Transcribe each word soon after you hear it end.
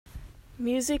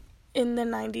Music in the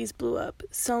 90s blew up.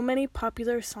 So many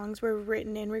popular songs were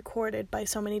written and recorded by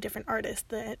so many different artists.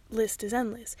 The list is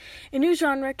endless. A new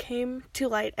genre came to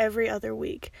light every other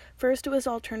week. First it was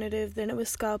alternative, then it was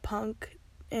ska punk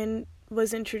and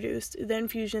was introduced, then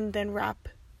fusion, then rap,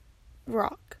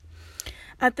 rock.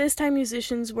 At this time,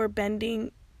 musicians were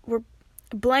blending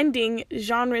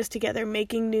genres together,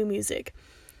 making new music.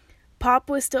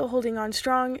 Pop was still holding on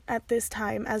strong at this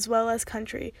time, as well as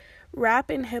country.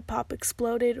 Rap and hip-hop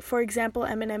exploded. For example,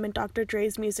 Eminem and Dr.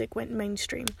 Dre's music went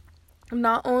mainstream.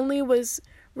 Not only was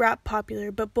rap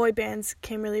popular, but boy bands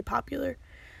became really popular.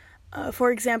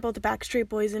 For example, the Backstreet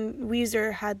Boys and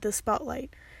Weezer had the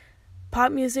spotlight.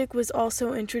 Pop music was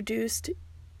also introduced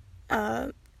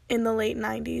in the late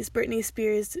 90s. Britney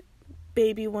Spears'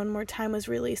 Baby One More Time was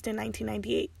released in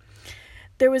 1998.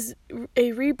 There was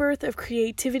a rebirth of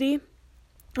creativity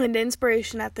and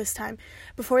inspiration at this time.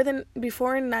 Before the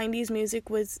 90s,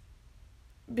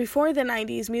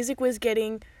 music was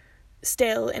getting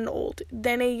stale and old.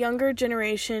 Then a younger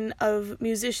generation of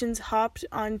musicians hopped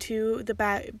onto the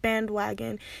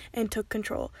bandwagon and took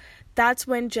control. That's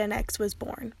when Gen X was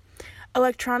born.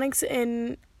 Electronics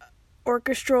and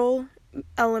orchestral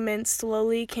elements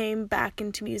slowly came back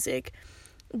into music.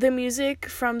 The music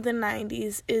from the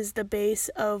 90s is the base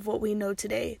of what we know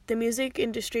today. The music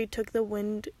industry took the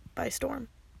wind by storm.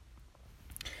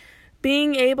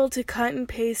 Being able to cut and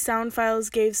paste sound files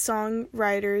gave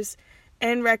songwriters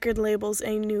and record labels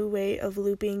a new way of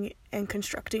looping and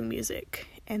constructing music.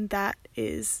 And that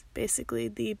is basically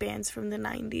the bands from the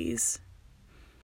 90s.